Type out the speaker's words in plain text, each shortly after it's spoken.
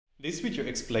This video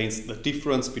explains the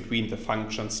difference between the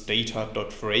functions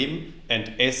data.frame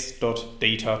and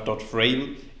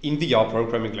as.data.frame in the R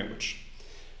programming language.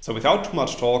 So without too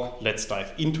much talk, let's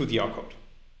dive into the R code.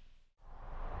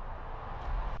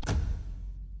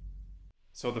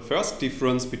 So the first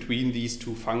difference between these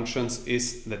two functions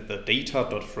is that the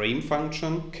data.frame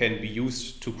function can be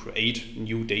used to create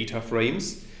new data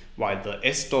frames, while the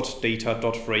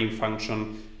as.data.frame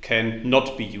function can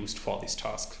not be used for this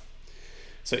task.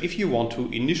 So if you want to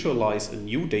initialize a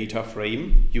new data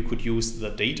frame, you could use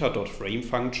the data.frame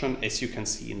function, as you can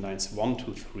see in lines 1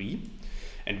 to 3.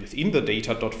 And within the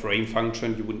data.frame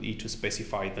function, you would need to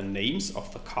specify the names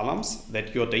of the columns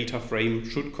that your data frame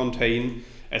should contain,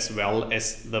 as well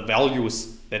as the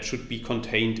values that should be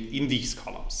contained in these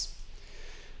columns.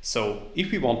 So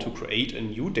if we want to create a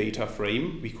new data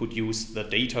frame, we could use the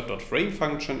data.frame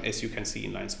function, as you can see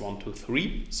in lines 1 to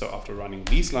 3. So after running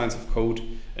these lines of code,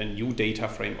 a new data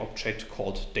frame object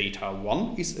called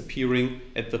data1 is appearing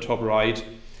at the top right.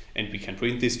 And we can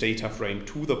print this data frame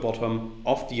to the bottom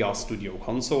of the RStudio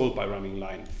console by running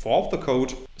line 4 of the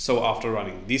code. So after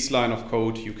running this line of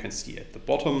code, you can see at the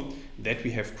bottom that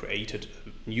we have created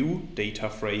a new data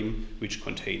frame which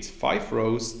contains 5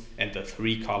 rows and the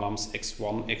 3 columns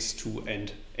x1, x2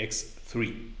 and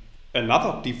x3.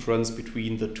 Another difference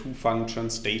between the two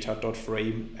functions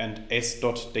data.frame and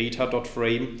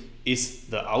as.data.frame is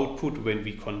the output when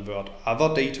we convert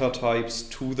other data types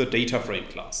to the data frame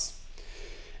class.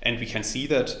 And we can see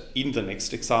that in the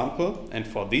next example. And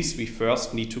for this, we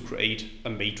first need to create a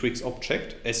matrix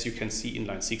object, as you can see in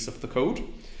line 6 of the code.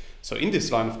 So in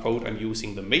this line of code, I'm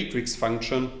using the matrix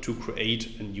function to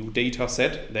create a new data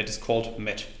set that is called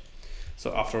met.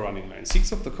 So after running line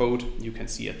 6 of the code, you can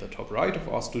see at the top right of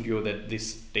RStudio that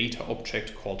this data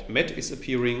object called met is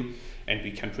appearing, and we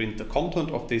can print the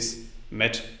content of this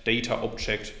met data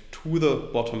object to the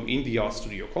bottom in the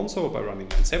RStudio console by running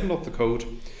line 7 of the code.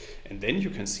 And then you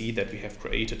can see that we have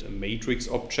created a matrix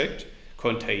object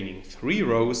containing 3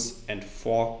 rows and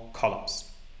 4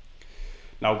 columns.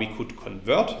 Now we could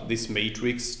convert this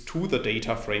matrix to the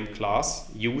data frame class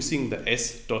using the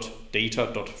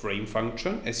as.data.frame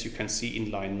function, as you can see in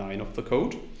line 9 of the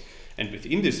code. And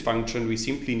within this function, we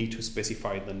simply need to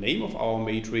specify the name of our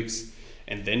matrix,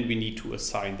 and then we need to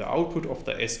assign the output of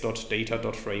the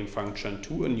as.data.frame function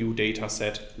to a new data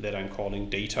set that I'm calling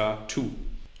data2.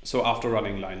 So after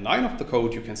running line 9 of the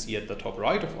code, you can see at the top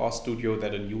right of RStudio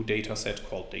that a new data set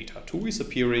called data2 is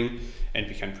appearing, and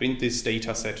we can print this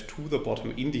data set to the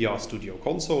bottom in the RStudio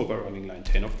console by running line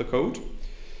 10 of the code.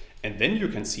 And then you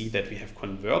can see that we have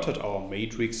converted our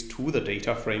matrix to the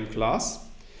data frame class.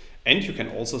 And you can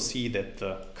also see that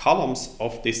the columns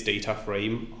of this data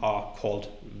frame are called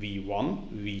v1,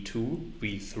 v2,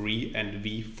 v3 and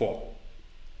v4.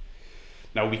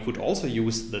 Now we could also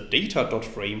use the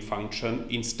data.frame function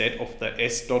instead of the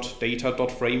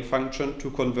as.data.frame function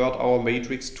to convert our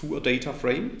matrix to a data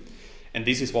frame. And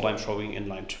this is what I'm showing in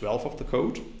line 12 of the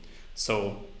code.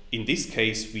 So in this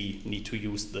case, we need to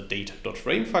use the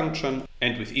data.frame function.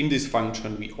 And within this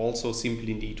function, we also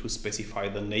simply need to specify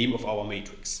the name of our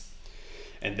matrix.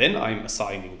 And then I'm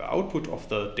assigning the output of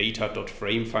the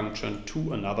data.frame function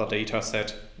to another data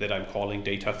set that I'm calling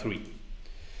data3.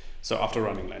 So after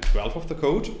running line 12 of the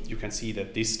code, you can see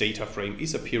that this data frame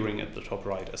is appearing at the top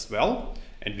right as well.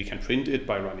 And we can print it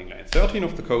by running line 13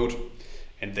 of the code.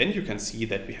 And then you can see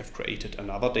that we have created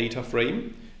another data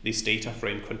frame. This data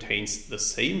frame contains the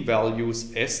same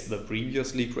values as the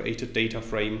previously created data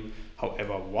frame.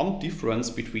 However, one difference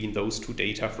between those two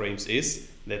data frames is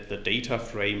that the data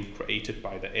frame created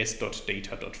by the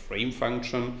as.data.frame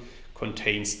function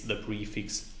contains the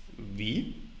prefix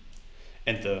v,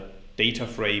 and the data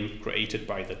frame created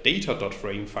by the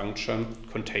data.frame function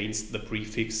contains the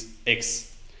prefix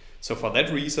x. So for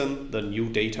that reason, the new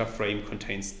data frame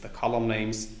contains the column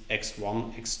names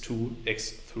x1, x2,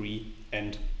 x3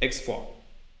 and x4.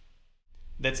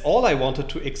 That's all I wanted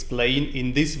to explain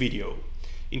in this video.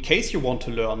 In case you want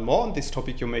to learn more on this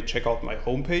topic, you may check out my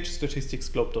homepage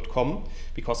statisticsglobe.com,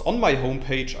 because on my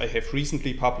homepage I have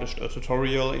recently published a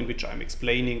tutorial in which I'm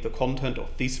explaining the content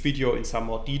of this video in some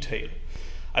more detail.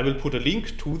 I will put a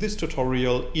link to this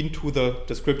tutorial into the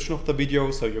description of the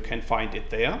video, so you can find it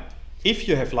there. If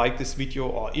you have liked this video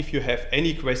or if you have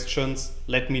any questions,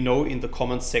 let me know in the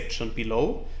comments section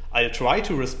below. I'll try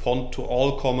to respond to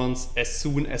all comments as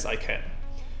soon as I can.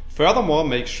 Furthermore,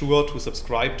 make sure to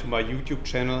subscribe to my YouTube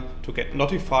channel to get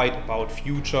notified about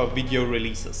future video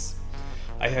releases.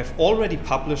 I have already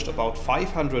published about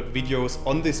 500 videos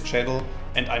on this channel,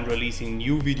 and I'm releasing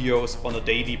new videos on a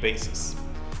daily basis.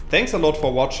 Thanks a lot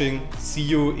for watching. See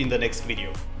you in the next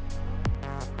video.